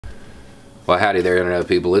Well, howdy there, Internet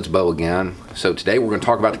people. It's Bo again. So today we're going to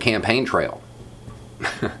talk about the campaign trail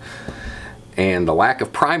and the lack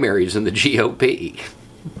of primaries in the GOP.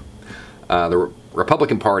 The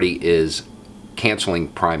Republican Party is canceling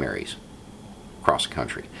primaries across the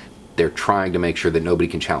country. They're trying to make sure that nobody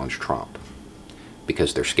can challenge Trump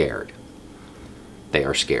because they're scared. They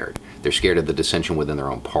are scared. They're scared of the dissension within their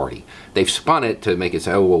own party. They've spun it to make it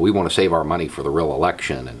say, oh, well, we want to save our money for the real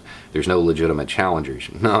election, and there's no legitimate challengers.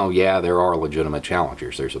 No, yeah, there are legitimate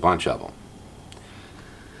challengers. There's a bunch of them.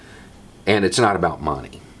 And it's not about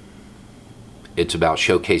money. It's about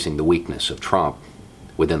showcasing the weakness of Trump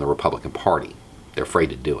within the Republican Party. They're afraid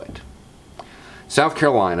to do it. South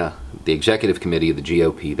Carolina, the executive committee of the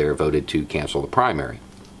GOP there voted to cancel the primary.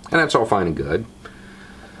 And that's all fine and good.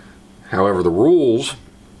 However, the rules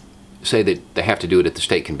say that they have to do it at the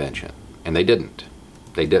state convention, and they didn't.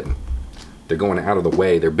 They didn't. They're going out of the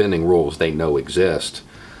way. They're bending rules they know exist,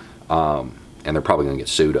 and they're probably going to get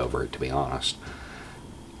sued over it, to be honest.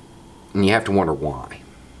 And you have to wonder why.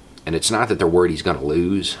 And it's not that they're worried he's going to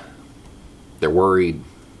lose. They're worried.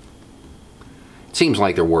 It seems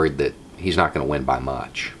like they're worried that he's not going to win by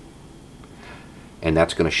much. And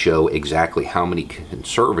that's going to show exactly how many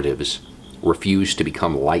conservatives refused to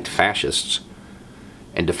become light fascists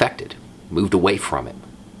and defected, moved away from it.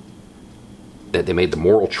 That they made the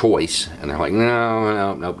moral choice, and they're like,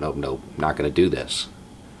 no, not going to do this.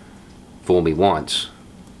 Fool me once,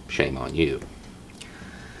 shame on you.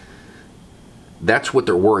 That's what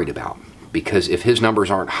they're worried about, because if his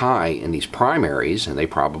numbers aren't high in these primaries, and they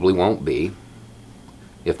probably won't be,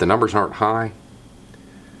 if the numbers aren't high,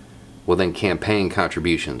 well then campaign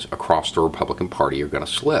contributions across the Republican Party are going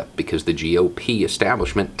to slip, because the GOP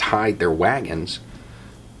establishment tied their wagons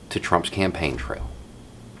to Trump's campaign trail.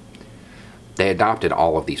 They adopted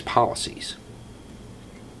all of these policies.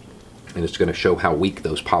 And it's going to show how weak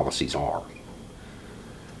those policies are.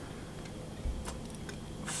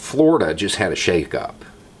 Florida just had a shakeup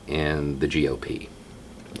in the GOP,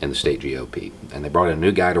 in the state GOP. And they brought in a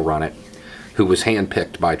new guy to run it who was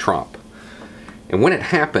handpicked by Trump. And when it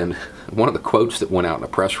happened, one of the quotes that went out in a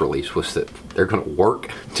press release was that they're going to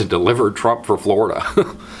work to deliver Trump for Florida.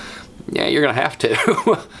 Yeah, you're going to have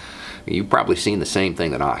to. You've probably seen the same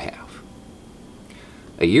thing that I have.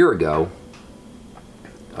 A year ago,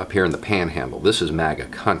 up here in the Panhandle, this is MAGA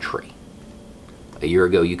country. A year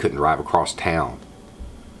ago, you couldn't drive across town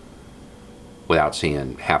without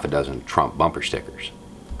seeing half a dozen Trump bumper stickers.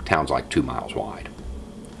 Town's like 2 miles wide.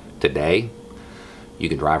 Today, you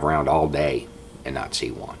can drive around all day and not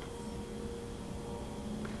see one.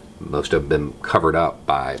 Most have been covered up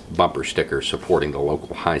by bumper stickers supporting the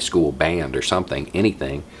local high school band or something,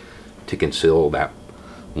 anything, to conceal that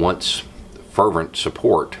once fervent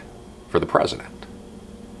support for the president.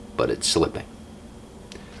 But it's slipping.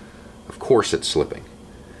 Of course it's slipping.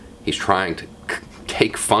 He's trying to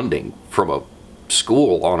take funding from a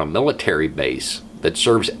school on a military base that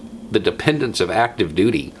serves the dependents of active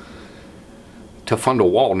duty to fund a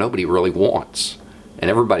wall nobody really wants. And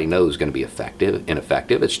everybody knows is going to be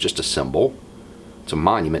ineffective. It's just a symbol. It's a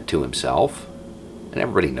monument to himself. And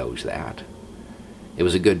everybody knows that. It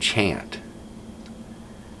was a good chant.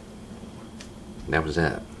 And that was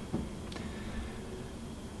it.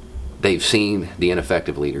 They've seen the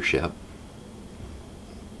ineffective leadership.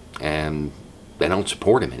 And they don't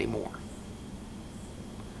support him anymore.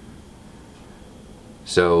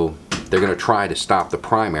 So they're going to try to stop the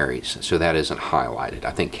primaries so that isn't highlighted.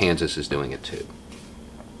 I think Kansas is doing it too.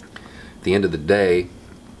 At the end of the day,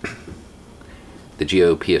 the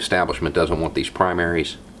GOP establishment doesn't want these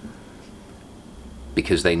primaries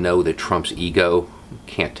because they know that Trump's ego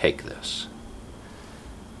can't take this.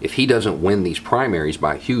 If he doesn't win these primaries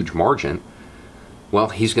by a huge margin, well,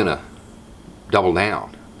 he's going to double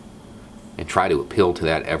down and try to appeal to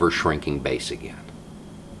that ever-shrinking base again.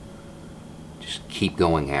 Just keep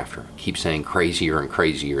going after him. Keep saying crazier and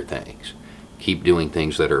crazier things. Keep doing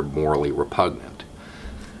things that are morally repugnant.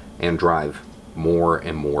 And drive more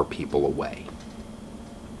and more people away.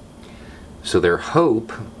 So their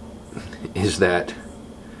hope is that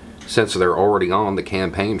since they're already on the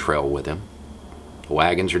campaign trail with him, the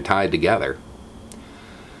wagons are tied together,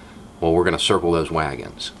 well, we're going to circle those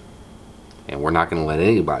wagons. And we're not going to let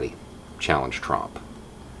anybody challenge Trump.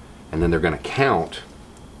 And then they're going to count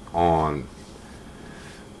on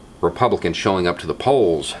Republicans showing up to the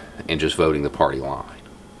polls and just voting the party line.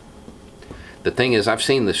 The thing is, I've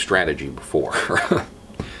seen this strategy before.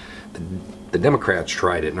 The Democrats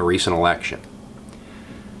tried it in a recent election.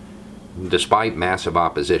 Despite massive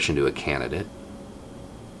opposition to a candidate,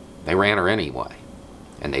 they ran her anyway.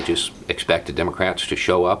 And they just expected Democrats to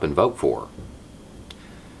show up and vote for her.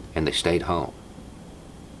 and they stayed home.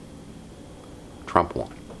 Trump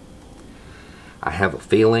won. I have a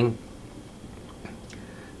feeling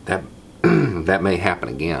that that may happen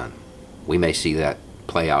again. We may see that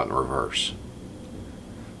play out in reverse,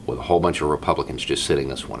 with a whole bunch of Republicans just sitting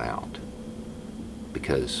this one out.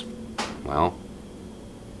 Because, well,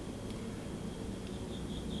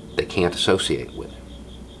 they can't associate with him.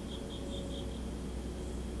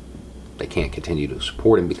 They can't continue to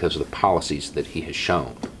support him because of the policies that he has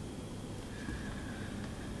shown.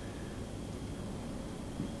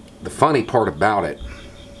 The funny part about it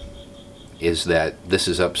is that this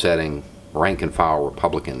is upsetting rank and file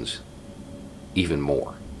Republicans even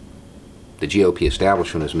more. The GOP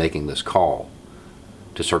establishment is making this call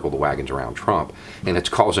to circle the wagons around Trump, and it's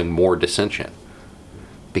causing more dissension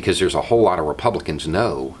because there's a whole lot of Republicans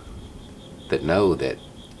know that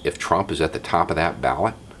if Trump is at the top of that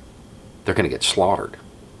ballot, they're going to get slaughtered.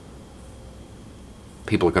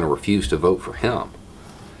 People are going to refuse to vote for him,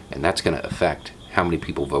 and that's going to affect how many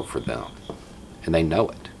people vote for them, and they know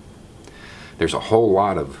it. There's a whole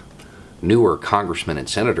lot of newer congressmen and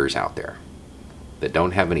senators out there that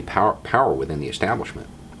don't have any power within the establishment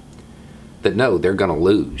that know they're going to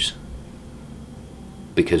lose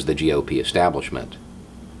because the GOP establishment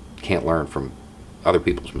can't learn from other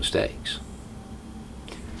people's mistakes.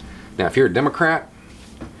 Now, if you're a Democrat,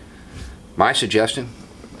 my suggestion,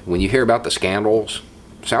 when you hear about the scandals,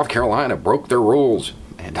 South Carolina broke their rules,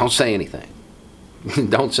 and don't say anything.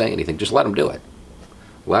 Don't say anything. Just let them do it.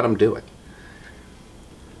 Let them do it.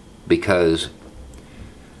 Because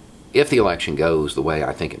if the election goes the way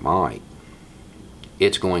I think it might,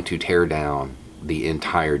 it's going to tear down the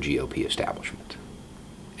entire GOP establishment.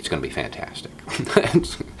 It's going to be fantastic.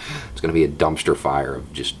 It's going to be a dumpster fire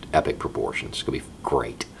of just epic proportions. It's going to be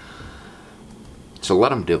great. So let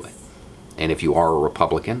them do it. And if you are a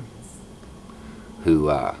Republican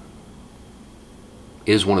who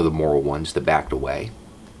is one of the moral ones that backed away,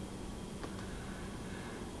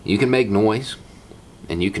 you can make noise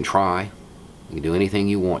and you can try. You can do anything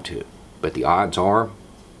you want to. But the odds are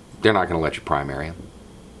they're not going to let you primary him.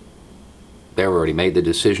 They've already made the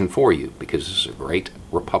decision for you because this is a great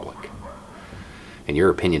republic. And your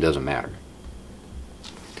opinion doesn't matter.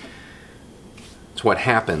 It's what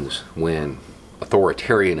happens when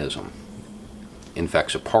authoritarianism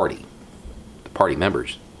infects a party. The party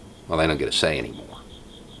members, well, they don't get a say anymore.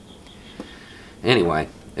 Anyway,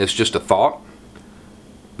 it's just a thought.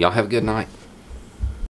 Y'all have a good night.